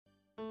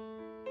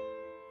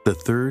The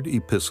third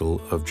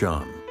epistle of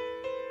John.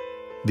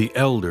 The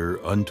elder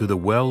unto the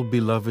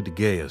well-beloved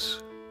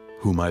Gaius,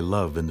 whom I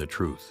love in the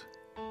truth.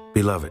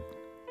 Beloved,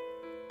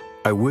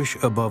 I wish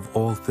above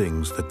all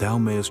things that thou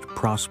mayest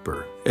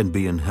prosper and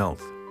be in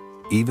health,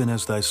 even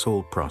as thy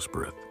soul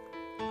prospereth.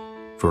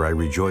 For I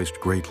rejoiced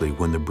greatly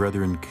when the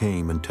brethren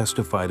came and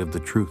testified of the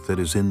truth that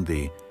is in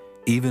thee,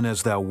 even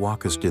as thou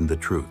walkest in the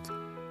truth.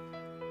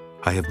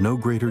 I have no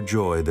greater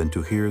joy than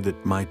to hear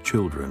that my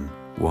children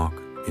walk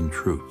in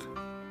truth.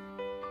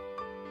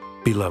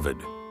 Beloved,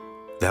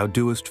 thou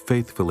doest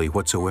faithfully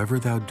whatsoever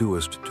thou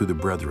doest to the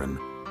brethren,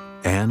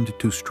 and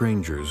to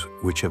strangers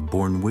which have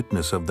borne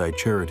witness of thy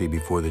charity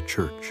before the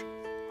church,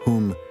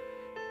 whom,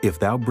 if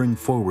thou bring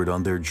forward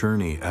on their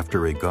journey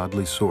after a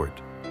godly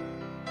sort,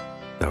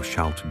 thou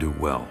shalt do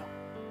well,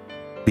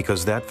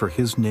 because that for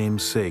his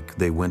name's sake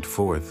they went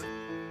forth,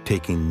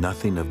 taking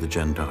nothing of the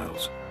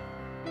Gentiles.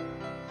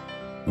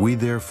 We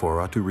therefore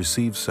ought to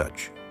receive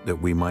such,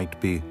 that we might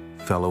be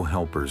fellow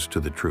helpers to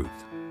the truth.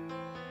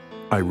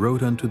 I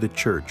wrote unto the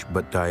church,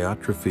 but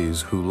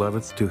Diotrephes, who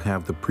loveth to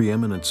have the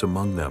preeminence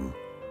among them,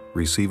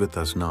 receiveth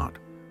us not.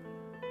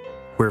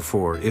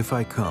 Wherefore, if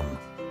I come,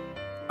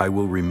 I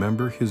will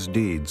remember his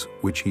deeds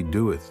which he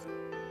doeth,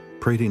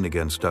 prating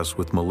against us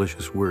with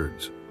malicious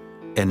words.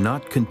 And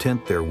not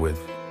content therewith,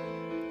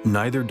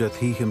 neither doth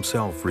he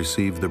himself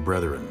receive the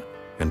brethren,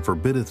 and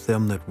forbiddeth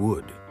them that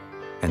would,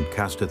 and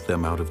casteth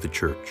them out of the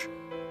church.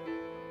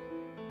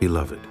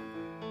 Beloved,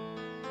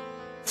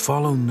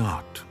 follow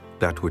not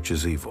that which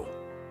is evil,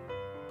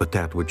 but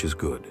that which is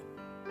good.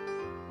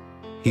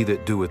 He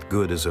that doeth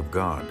good is of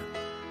God,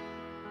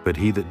 but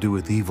he that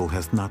doeth evil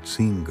hath not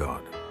seen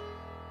God.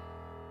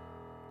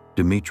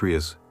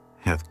 Demetrius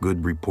hath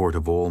good report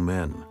of all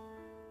men,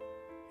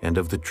 and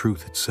of the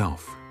truth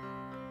itself.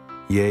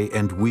 Yea,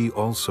 and we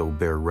also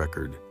bear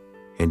record,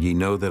 and ye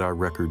know that our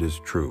record is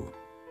true.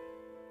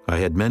 I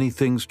had many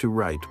things to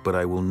write, but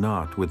I will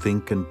not with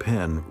ink and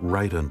pen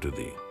write unto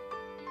thee.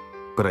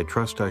 But I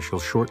trust I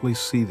shall shortly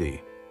see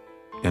thee,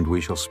 and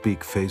we shall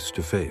speak face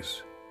to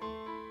face.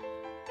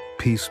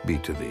 Peace be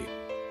to thee.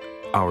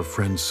 Our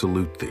friends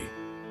salute thee.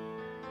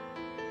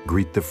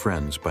 Greet the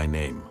friends by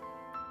name.